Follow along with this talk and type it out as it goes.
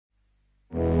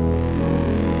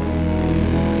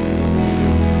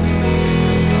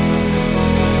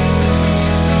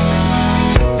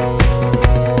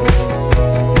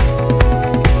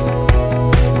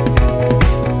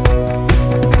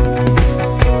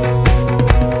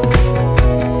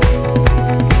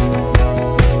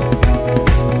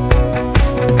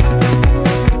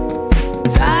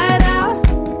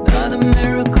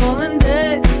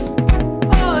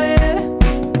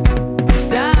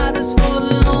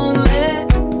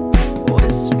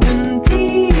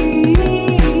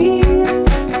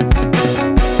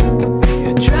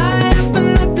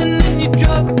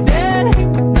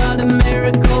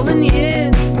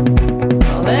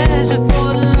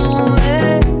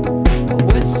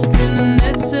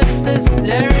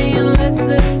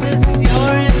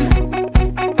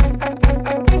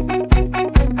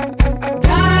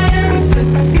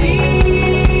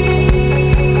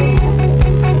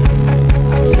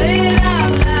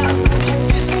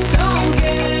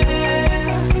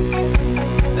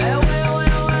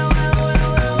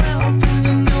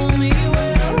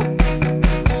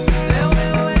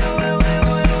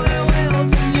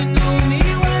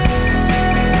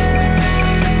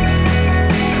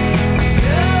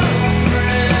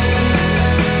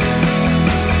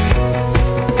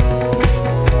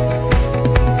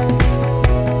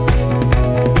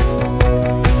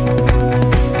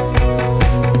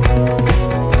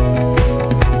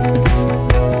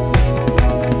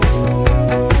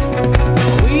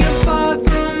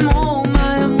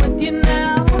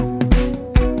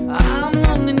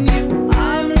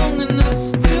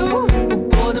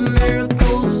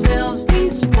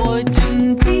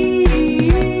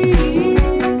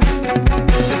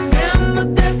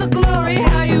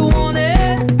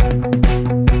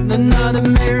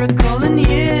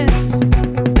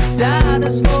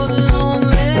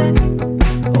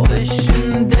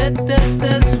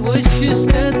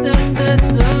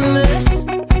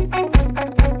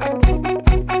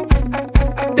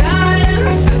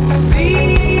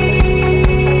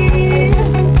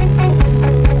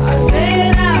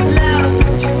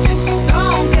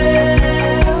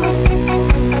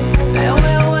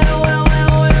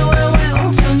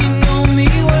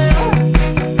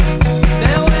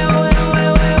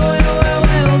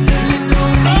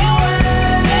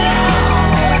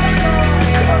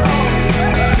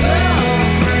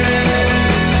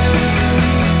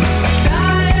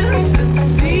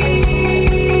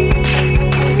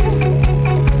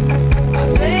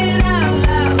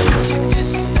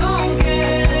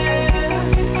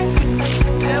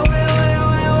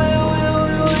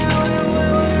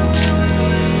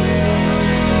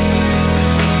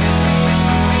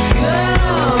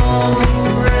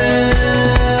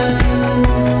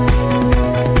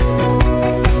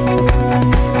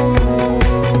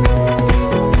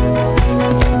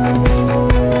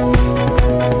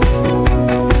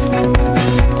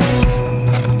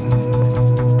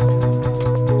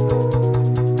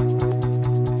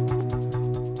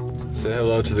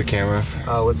To the camera.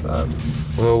 What's up?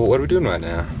 Well, what are we doing right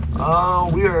now?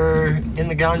 We are in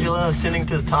the gondola ascending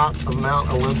to the top of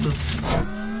Mount Olympus.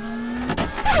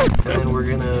 And then we're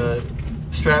gonna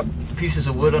strap pieces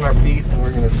of wood on our feet and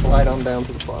we're gonna slide on down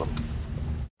to the bottom.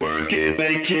 Work it,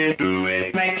 make it, do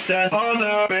it, makes us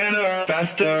harder, better,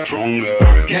 faster, stronger.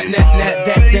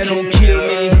 That don't kill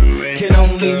me, can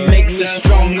only make me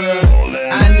stronger.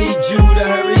 I need you to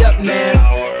hurry up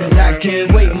now, cause I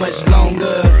can't wait much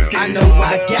longer. I know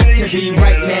I got to be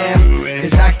right now,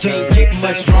 cause I can't get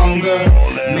much stronger.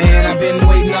 Man, I've been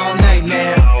waiting all night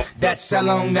now, that's how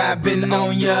long I've been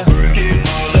on ya. I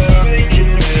need you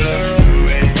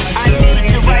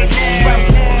right now.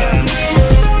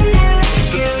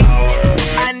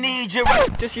 I need you right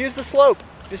now. Just use the slope.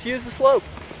 Just use the slope.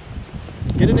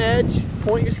 Get an edge,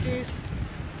 point your skis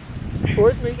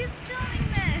towards me.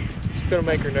 It's gonna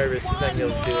make her nervous, she's not gonna be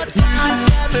able to do it.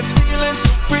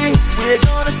 We're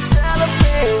gonna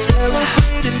celebrate,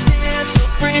 celebrate and dance so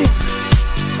free.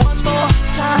 One more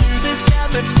time, this got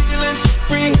me feeling so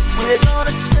free. We're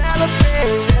gonna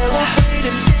celebrate, celebrate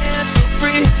and dance so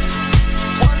free.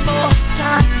 One more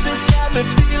time, this got me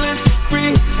feeling so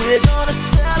free. We're gonna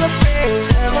celebrate,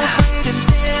 celebrate and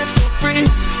dance so free.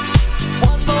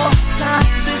 One more time,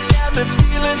 this got me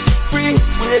feeling so free.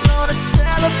 We're gonna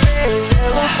celebrate,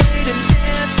 celebrate and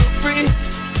dance so free.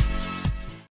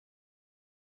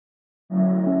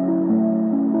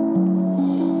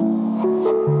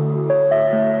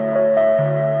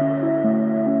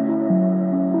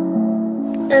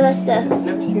 Never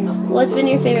seen them. What's been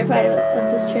your favorite part of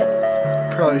this trip?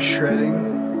 Probably shredding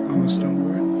on the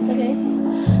snowboard. Okay.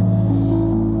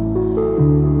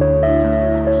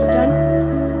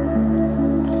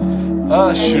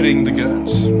 Shooting the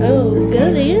guns. Oh,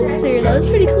 good answer. That was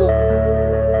pretty cool.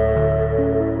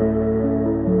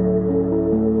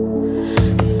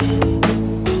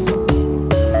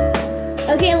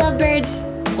 Okay, lovebirds.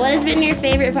 What has been your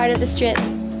favorite part of this trip?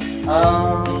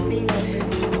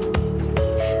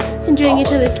 Enjoying each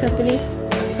other's company.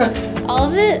 All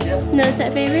of it? Yeah. No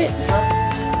set favorite?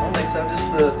 I don't think so.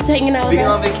 Just the Just hanging out with being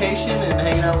on us. vacation and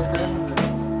hanging out with friends.